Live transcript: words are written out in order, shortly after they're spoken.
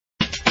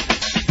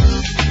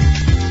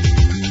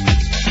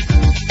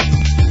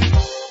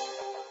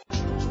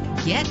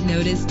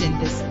noticed in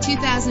this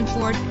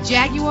 2004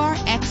 Jaguar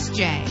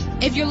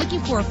XJ. If you're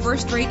looking for a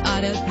first-rate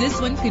auto, this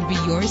one could be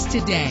yours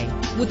today.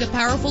 With a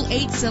powerful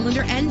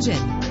 8-cylinder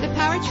engine, the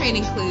powertrain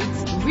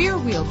includes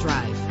rear-wheel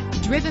drive,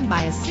 driven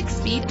by a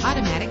 6-speed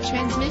automatic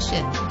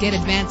transmission. Get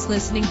advanced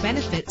listening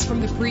benefits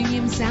from the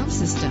premium sound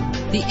system.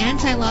 The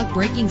anti-lock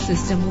braking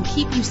system will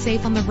keep you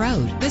safe on the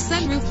road. The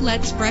sunroof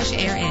lets fresh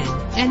air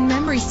in, and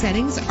memory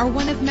settings are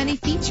one of many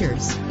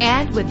features.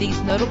 And with these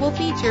notable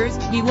features,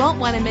 you won't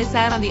want to miss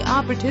out on the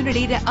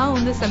opportunity to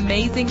own this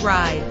amazing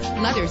ride.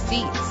 Leather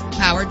seats,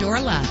 power door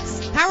locks,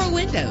 power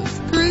windows,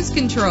 cruise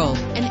control,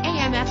 an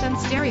AM/FM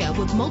stereo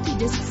with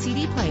multi-disc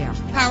CD player,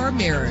 power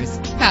mirrors,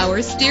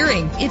 power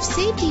steering. If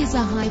safety is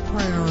a high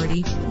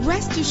priority,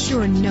 rest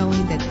assured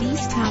knowing that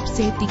these top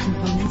safety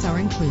components are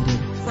included: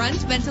 front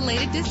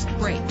ventilated disc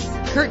brakes,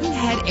 curtain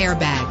head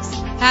airbags,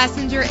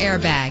 passenger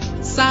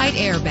airbag, side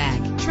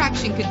airbag,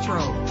 traction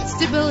control,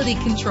 stability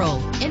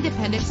control,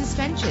 independent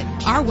suspension.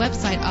 Our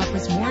website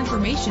offers more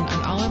information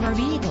on all of our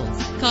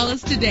vehicles. Call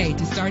us today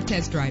to start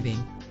test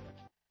driving.